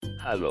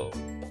Halo,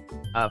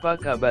 apa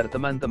kabar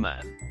teman-teman?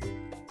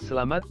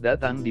 Selamat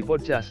datang di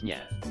podcastnya.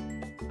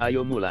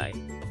 Ayo mulai.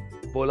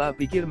 Pola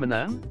pikir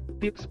menang,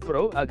 tips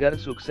pro agar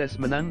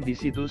sukses menang di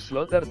situs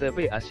slot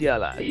RTP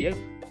Asialive.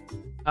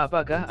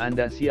 Apakah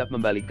Anda siap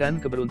membalikkan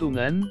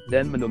keberuntungan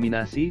dan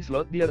mendominasi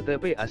slot di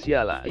RTP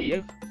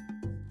Asialive?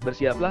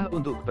 Bersiaplah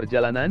untuk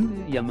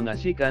perjalanan yang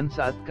mengasihkan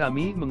saat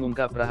kami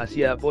mengungkap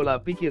rahasia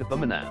pola pikir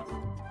pemenang.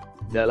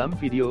 Dalam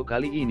video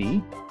kali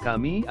ini,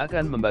 kami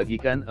akan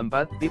membagikan 4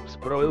 tips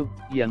pro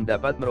yang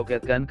dapat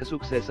meroketkan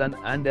kesuksesan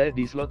Anda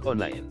di slot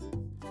online.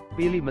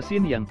 Pilih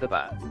mesin yang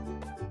tepat.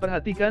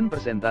 Perhatikan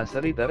persentase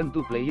return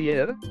to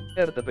player,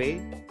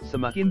 RTP,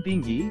 semakin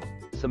tinggi,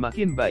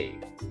 semakin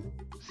baik.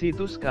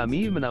 Situs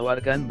kami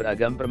menawarkan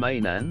beragam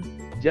permainan,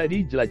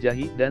 jadi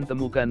jelajahi dan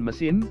temukan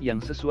mesin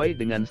yang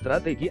sesuai dengan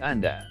strategi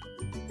Anda.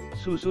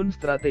 Susun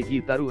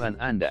strategi taruhan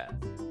Anda.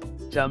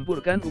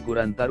 Campurkan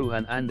ukuran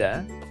taruhan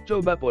Anda,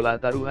 coba pola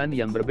taruhan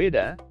yang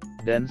berbeda,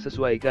 dan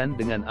sesuaikan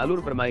dengan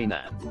alur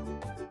permainan.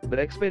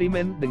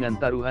 Bereksperimen dengan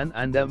taruhan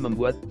Anda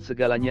membuat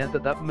segalanya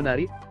tetap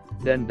menarik,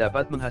 dan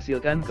dapat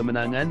menghasilkan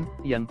kemenangan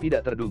yang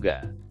tidak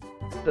terduga.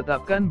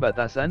 Tetapkan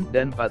batasan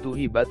dan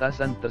patuhi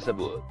batasan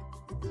tersebut.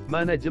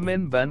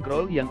 Manajemen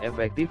bankroll yang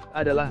efektif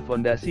adalah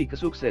fondasi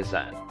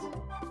kesuksesan.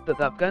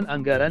 Tetapkan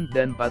anggaran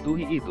dan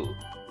patuhi itu.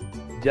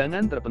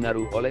 Jangan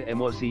terpengaruh oleh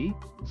emosi,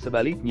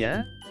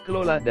 sebaliknya,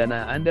 kelola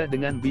dana Anda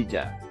dengan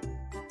bijak.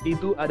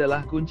 Itu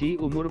adalah kunci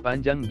umur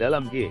panjang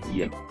dalam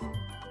game.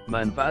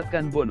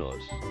 Manfaatkan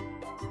bonus.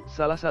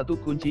 Salah satu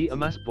kunci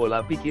emas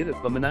pola pikir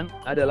pemenang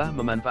adalah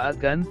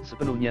memanfaatkan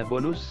sepenuhnya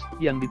bonus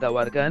yang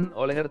ditawarkan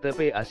oleh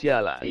RTP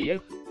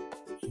Asialive.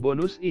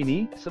 Bonus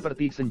ini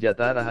seperti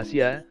senjata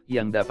rahasia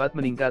yang dapat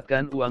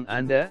meningkatkan uang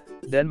Anda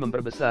dan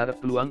memperbesar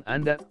peluang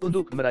Anda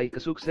untuk meraih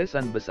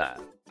kesuksesan besar.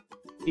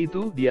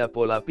 Itu dia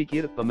pola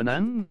pikir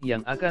pemenang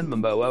yang akan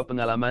membawa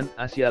pengalaman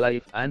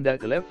Asialive Anda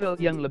ke level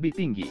yang lebih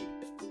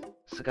tinggi.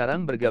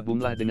 Sekarang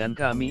bergabunglah dengan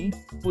kami,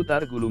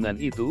 putar gulungan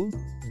itu,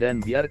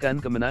 dan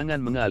biarkan kemenangan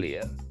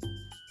mengalir.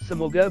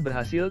 Semoga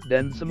berhasil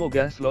dan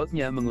semoga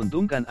slotnya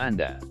menguntungkan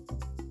Anda.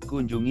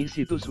 Kunjungi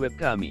situs web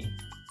kami.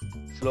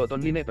 Slot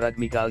online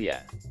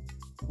pragmikalya.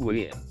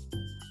 Win.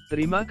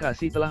 Terima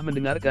kasih telah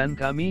mendengarkan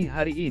kami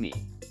hari ini.